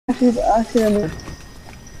What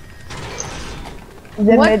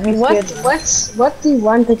do you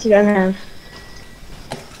want that you don't have?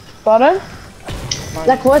 Pardon?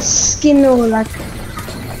 Like what skin or like?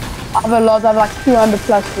 I have a lot. I have like 200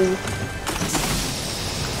 plus things.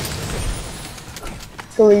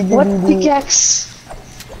 What pickaxe?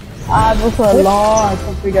 I have also a lot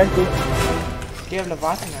of pickaxes. Do you have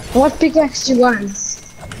Leviathan? What pickaxe do you want?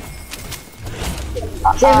 Do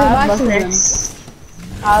you have Leviathan axe?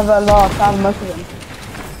 I have a lot. I have most of them.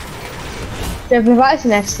 Do you have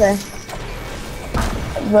Leviathan axe there?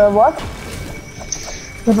 The what?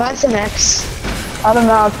 Leviathan axe. I don't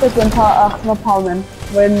know. I'll sit in not Parliament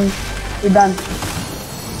when we're done.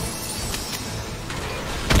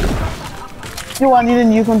 I need a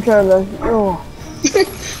new controller. Oh.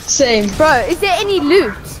 Same. Bro, is there any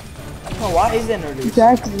loot? Oh, why is there no loot?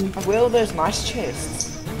 Exactly. Where are those nice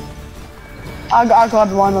chests? I got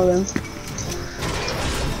one of them.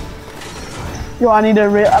 I need a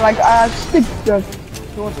I have stick drift.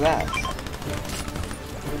 Who wants that?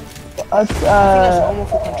 It's I think that's normal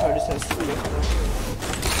for controllers to have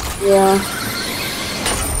yeah.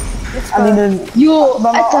 I need a... You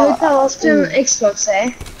at the hotel I was playing on Xbox,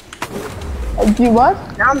 eh? Do you what?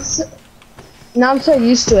 Now I'm so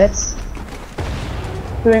used to it.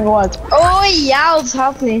 Doing what? Oh, yowls,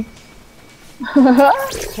 help me.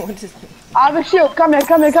 What is it? I have a shield. Come here. I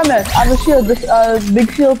have a shield. This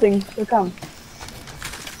big shield thing. So come.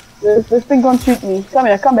 This thing can't shoot me. Come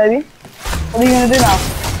here. Come, baby. What are you gonna do now?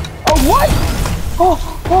 Oh, what? Oh.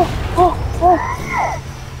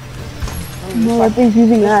 No, that thing's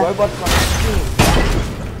using that.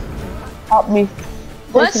 Help me.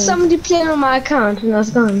 What? Somebody playing on my account when I was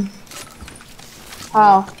gone.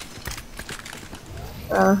 How?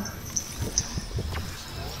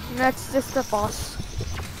 That's just the boss.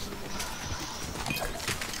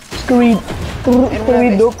 Screed.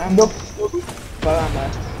 Dope.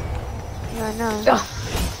 Yeah, no.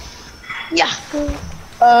 Yeah.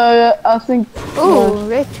 I think... Ooh,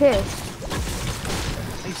 red chest.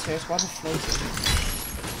 Are you serious? Why the float?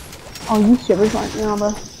 Oh, you shivers right now, bro.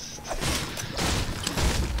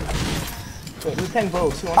 Wait, we're playing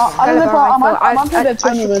Bulls. Who wants I don't know if I'm not gonna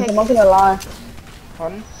tournament, I'm not gonna lie.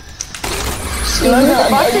 Pardon?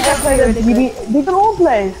 We can all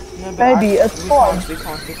play. No, Baby, it's fun. We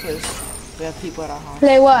can't because we have people at our house.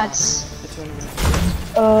 Play what? The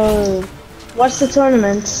tournament. What's the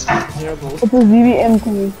tournament? 0 balls. It's a ZVM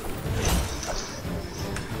thingy.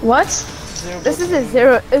 What? 0 balls. This is a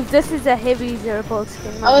zero. If this is a heavy 0 bolt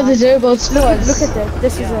skin. Oh, the 0 bolt squads. Look at that.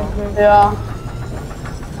 This is a very, Yeah.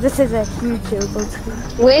 This is a huge 0 bolt skin.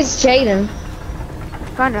 Where's Jaden?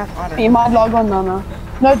 Kinda. He might log on now.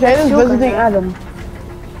 No, Jaden's visiting Adam.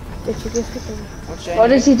 Did you just get them? What's Jane What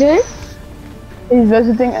doing? is he doing? He's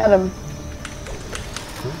visiting Adam.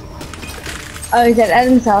 Oh, he's at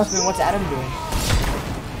Adam's I house. mean, what's Adam doing?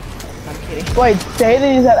 I'm kidding. Wait,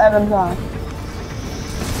 Jaden is at Adam's house.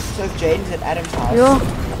 So if Jaden's at Adam's house, Yeah.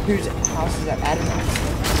 whose house is at Adam's house?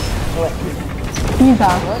 Oh wait, His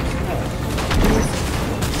house. what? No. Who's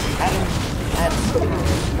Adam?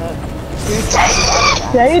 No. Whose house is Adam's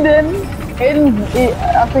house? Jaden,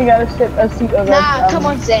 I think I just set a seat over. Nah, come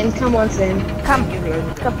on, Zen. Come on, Zen. Come.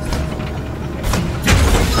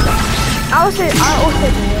 I also do.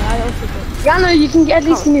 Yeah, no, you can at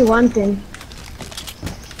least give me one thing.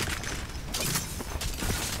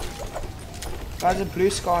 There's a blue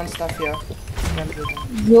sky and stuff here.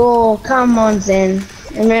 Yo, come on, Zen.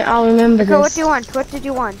 I'll remember So what this. do you want? What did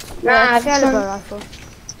you want? Nah, Excalibur some- rifle.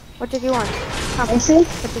 What did you want? Come. I see?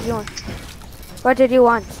 What did you want? What did you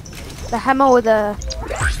want? The hammer or the...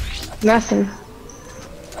 Nothing.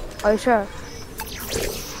 Are you sure? You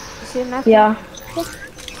see nothing? Yeah.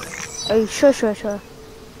 Are you sure?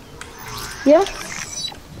 Yeah?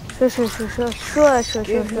 Sure.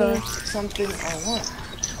 Give me something I want.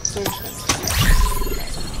 Seriously.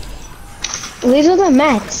 These are the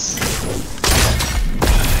mats.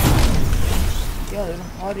 Yeah, there's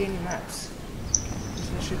hardly any maps. It's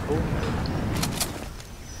actually cool.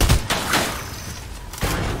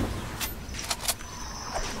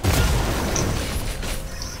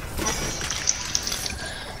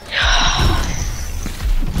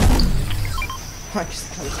 I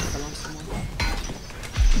just tell someone.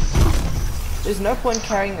 There's no point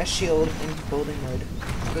carrying a shield in building mode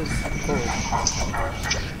because I'm bored.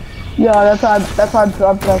 Yeah, that's why I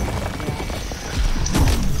dropped that.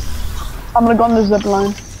 I'm gonna go on the zip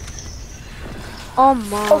line. Oh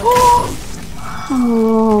my.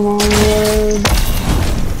 Oh my word.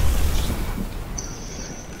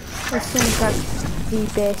 This seems like the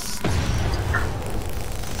best.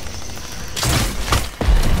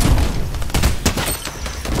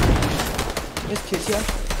 There's kids here.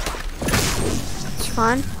 It's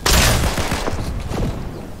fine.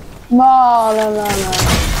 No.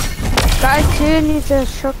 Guys, do you need a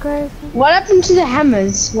shotgun? What happened to the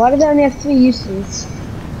hammers? Why do they only have 3 uses?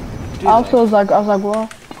 I was like,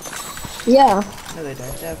 what? Yeah. No, they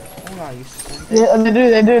don't. They have all our uses. Don't they?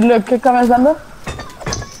 Yeah, they do. Look, come here, Xander.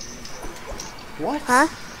 What? Huh?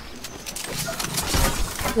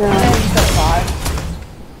 Yeah. They used to have 5.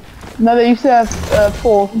 No, they used to have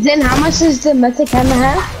 4. Then how much does the mythic hammer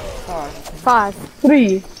have? 5.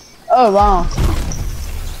 3. Oh, wow.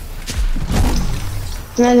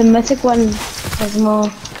 No, the mythic one has more.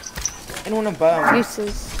 Anyone a bow?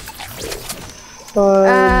 Uses. So,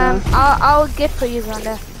 I'll get for you,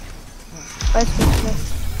 Xander.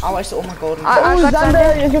 First. I wasted all my golden. I oh, got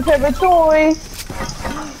Xander is your favorite toy.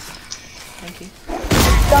 Thank you.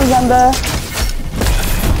 Come, Xander.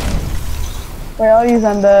 Where are you,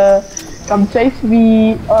 Xander? Come chase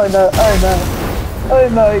me. Oh no. Oh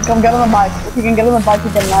no, come get on the bike. If you can get on the bike, you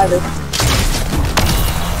can ride it.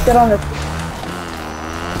 Get on it.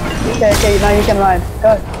 Okay, now you can ride.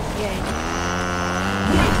 Go.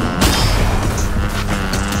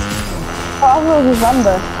 Oh, who's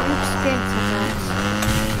Xander? I'm just getting somewhere.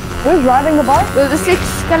 Who's riding the bike? Well, this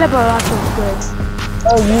Excalibur rifle is good.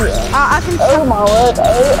 Oh, you. I can Oh my word.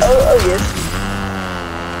 Oh yes.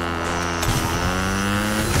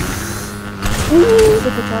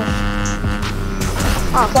 super charge.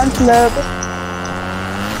 Punch love.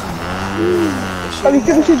 Oh, you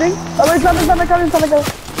shooting? Oh, wait, Xander, go.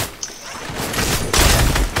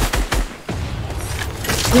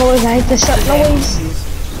 Noise, I hate the shot noise.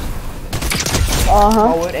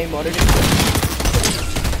 My word, aim modded it.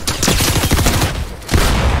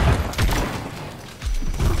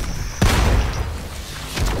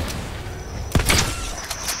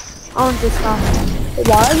 I want this guy.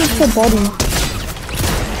 Why is it the body?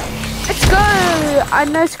 Let's go! I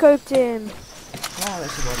no scoped him. Wow,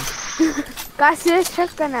 that's a body. Guys, here's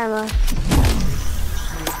shotgun ammo.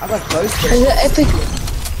 I got both. Is it epic?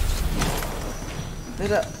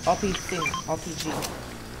 There's a RPG.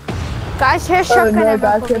 Guys, here's Oh shotgun no, ammo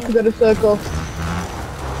guys, for we have to me. go to circle.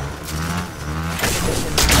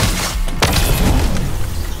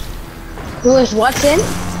 Noise, what's in?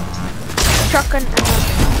 Shotgun ammo.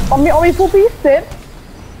 Are we full piece dead?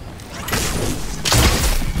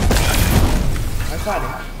 I'm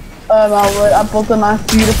fighting. Oh my word, I built a nice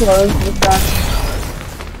beautiful home for this guy.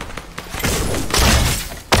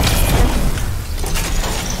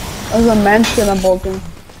 There's a mansion I'm building.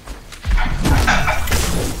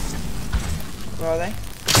 Where are they?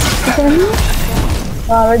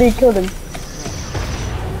 I already killed him.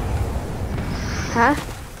 Huh?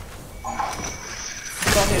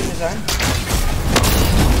 Got hit in his own.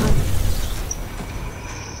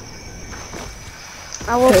 I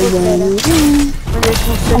will put later. When there's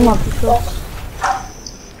no city people.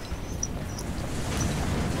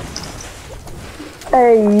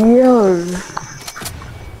 Hey yo.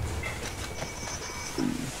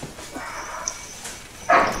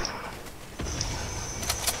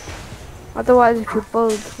 Otherwise, if you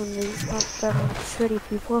build when there's not that much city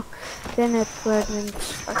people, then it wouldn't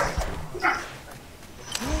suck.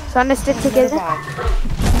 So let's stick together.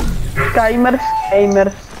 Gamers.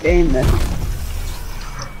 Get in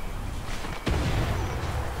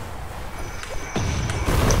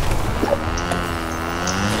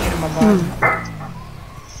my body.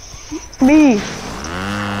 Me.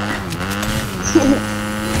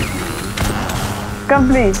 Come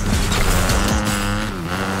please.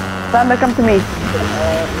 Xander, come to me. Let's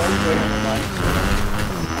go to my body.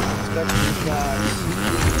 Let's go to these guys.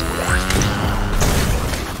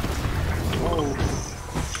 Oh,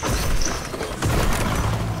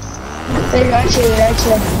 They got you. I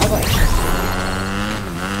got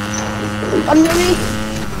it. Under me.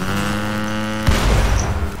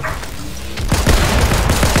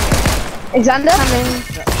 Alexander? Coming.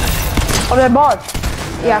 Oh, they're bots.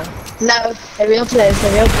 Yeah. No, they're real players,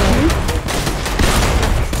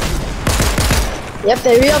 Yep,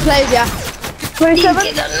 they're real players, yeah.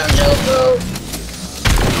 27?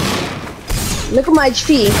 Look at my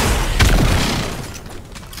HP.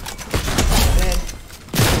 Dead.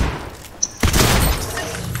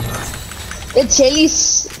 It's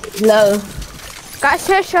Shelly's low. Guys,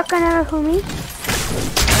 here's shotgun ammo for me.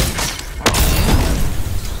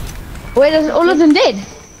 Wait, is all of them dead?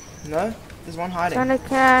 No, there's one hiding. Xander,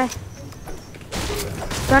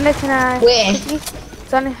 can I? Where?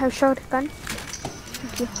 Xander, have shotgun?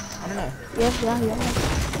 I don't know. Yeah.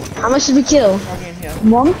 How much did we kill? Probably in here.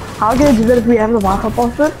 Mom, how can I do that if we have the Wi-Fi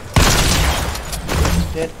password?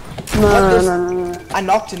 Dead. No. I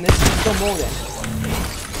knocked in this. There's still more there.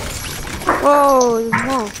 Whoa, there's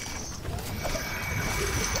more.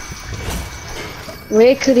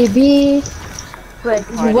 Where could he be? Wait,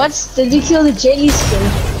 what? Did you kill the jelly skin?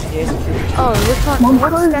 Yes, Oh, which one? Mom,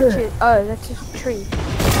 What what is statue? it? Oh, that's just a tree.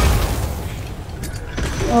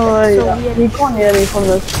 Oh So yeah, weird. he can't hear me from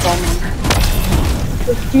this phone.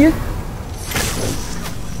 Excuse?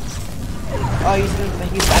 oh, he's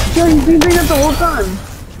back. Yeah, he's been doing it the whole time.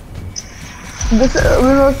 This,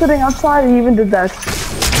 when we were sitting outside, he even did that.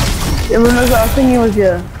 Yeah, when I was thinking he was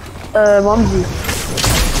here. Momsy.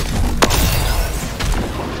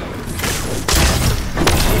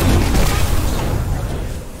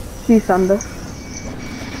 See, Thunder.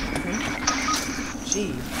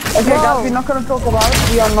 Gee. Okay, Whoa. guys, we're not gonna talk about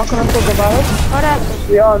it. We are not gonna talk about it. What happened?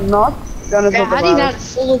 We are not gonna Okay, talk how do you about not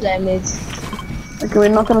full damage? it. Okay, we're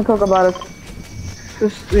not gonna talk about it.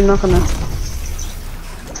 Just, we're not gonna.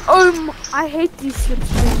 I hate these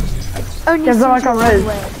slipstreams. Only Can someone seems come one raise?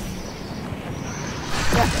 way.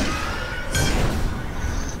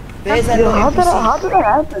 There's that Yo, little how did NPC. that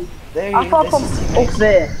happen? There he I is. thought That's from his up teammates.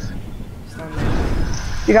 there. Stand there.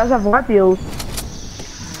 You guys have what heals?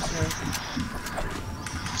 Okay.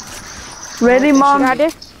 Ready, mom? Got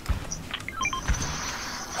it?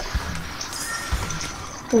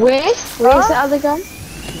 Where? Where's the other gun?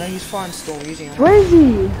 No, he's fine still using it. Where is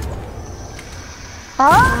he?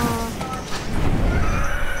 Huh?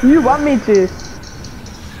 You want me to?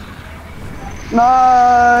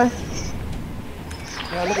 No.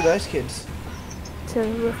 Yeah, look at those kids. To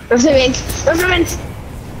Revent! Revent!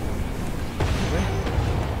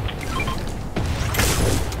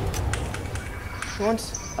 Who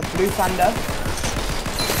wants a blue thunder?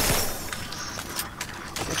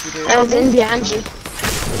 What you do? I was in behind you.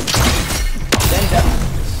 Then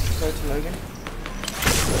go to Logan.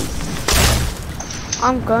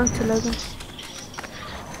 I'm going to Logan.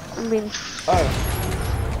 I mean, Oh,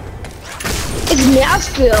 It's mouse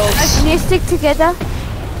girls. can you stick together?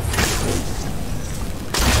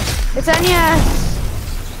 It's only a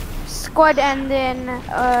squad and then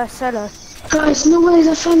solo. Guys, no way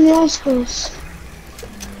to find the mouse girls.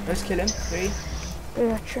 let's kill him. 3,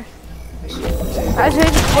 Yeah, true. 2. I was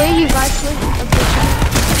waiting for you guys.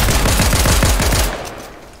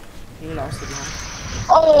 He lost it behind.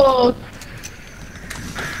 Oh!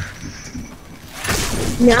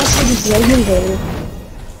 Mouse is legendary.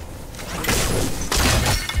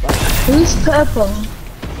 Who's purple?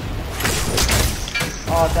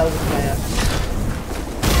 Oh, that was a player.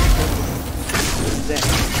 There.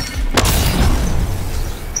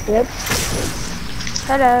 Yep.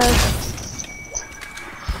 Hello.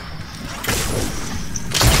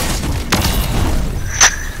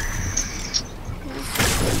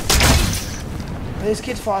 There's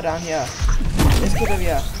kids far down here. There's kid over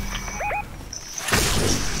here.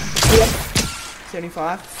 Yep.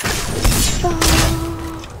 75.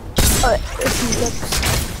 Oh, it's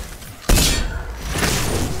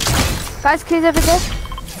guys, kids over there.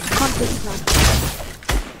 Context now.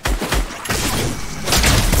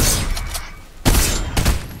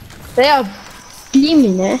 They are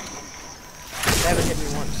beaming, eh? They haven't hit me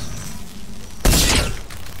once.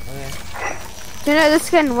 Okay. Do you know this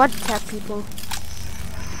can WhatsApp people?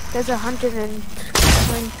 There's 120,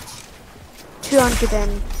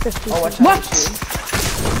 250. Oh, watch out. What?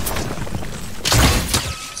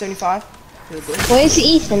 75. To the bush. Where's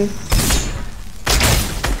Ethan?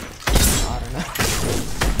 I don't know.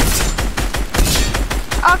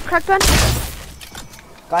 Oh, cracked one.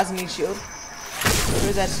 Guys, I need shield.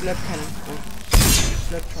 Where's that slip cannon? Oh,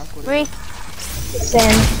 slip truck. Whatever. Wait,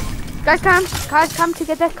 Sam. guys, come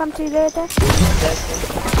together, come together. That's it.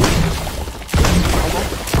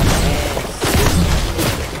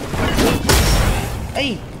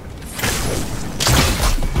 Hey!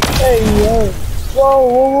 Hey, yo. Whoa,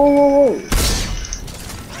 whoa, whoa, whoa, whoa.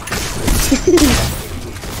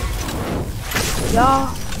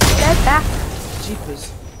 Yeah, get back.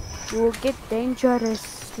 Jeepers. You will get dangerous.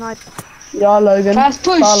 Snipe. Yeah, Logan. Guys,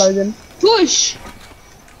 push. Bye, Logan. Push!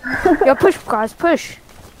 Yo, push, guys, push.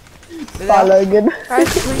 Bye, Logan.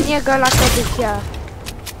 Guys, we need to go like over here.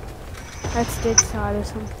 That's dead side or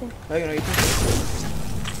something. Logan, are you pushing?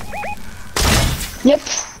 Yep.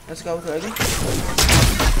 Let's go with Logan.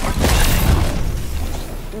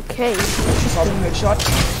 Okay. Solving headshot.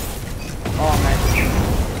 Oh, man.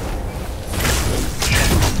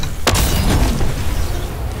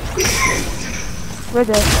 Where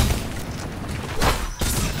the?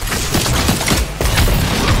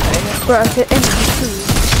 Bro, it's an NPC.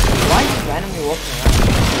 Why are you randomly walking around?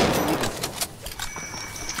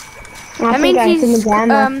 I That think I means can these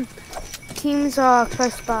damage. teams are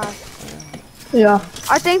close by. Yeah.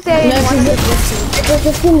 I think they No, want to it's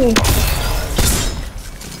a thingy.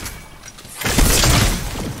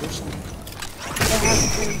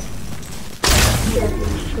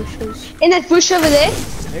 Bushes. In that bush over there.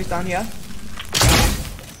 He's down here.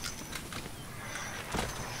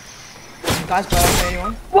 Guys, below me,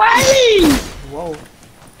 anyone? Why? Whoa.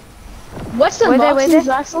 What's the Where they, marksman's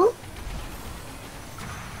rifle?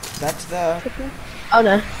 That's the... Oh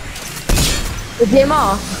no. The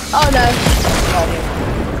DMR. Oh no.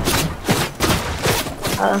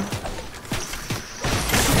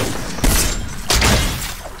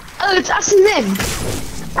 Oh, it's us and them.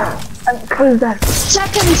 What is that?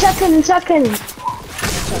 Shotgun.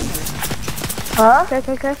 Huh?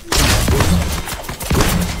 Okay.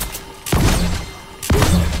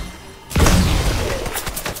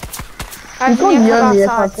 You can't hear me if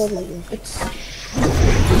I talk like this.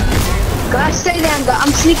 Guys, stay down, guys.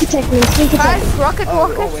 I'm sneak attacking. Guys, rocket.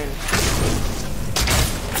 win.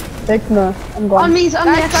 Heck no, I'm gone. On me, Guys,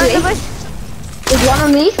 actually. guys, There's one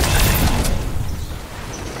on me.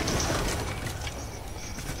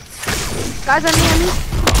 on me.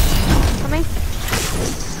 Coming.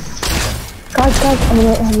 Guys, I'm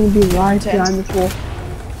gonna be right behind this wall.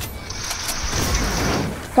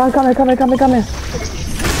 Come here.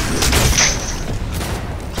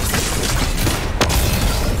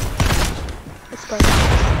 Let's go.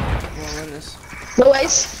 We'll win this.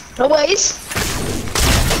 No ways.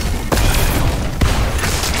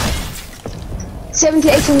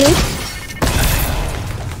 78 on me.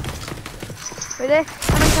 Right there.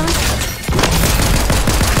 Coming.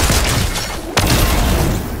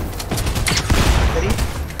 Ready?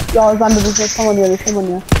 Yo, it's under this. There's someone here.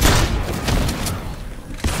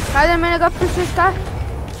 Guys, I'm gonna go push this guy.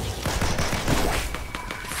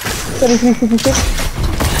 33, 66.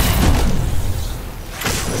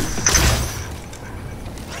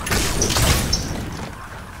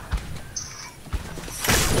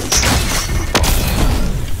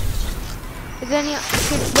 Is there any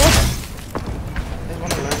kids there? There's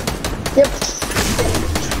one alone.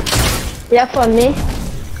 Yep, on me.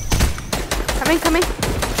 Coming.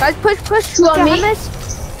 Guys, push. Two on me. Hammers.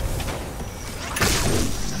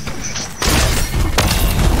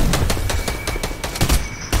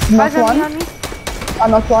 Knocked Guys, one. on me. I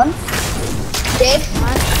knocked one. Dead.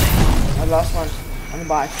 I lost one. On the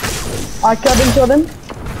bike. I killed him.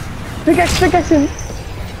 Pickaxe him.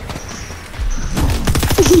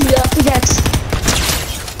 Yeah, pickaxe.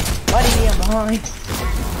 Buddy, I'm behind.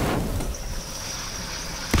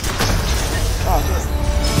 Oh,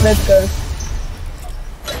 Let's go.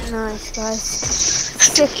 Nice,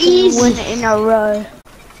 guys. That's easy. Win in a row.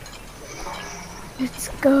 Let's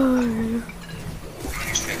go.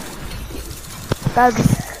 Guys,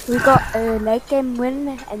 we got a late game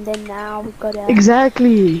win, and then now we got a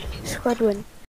Exactly. squad win.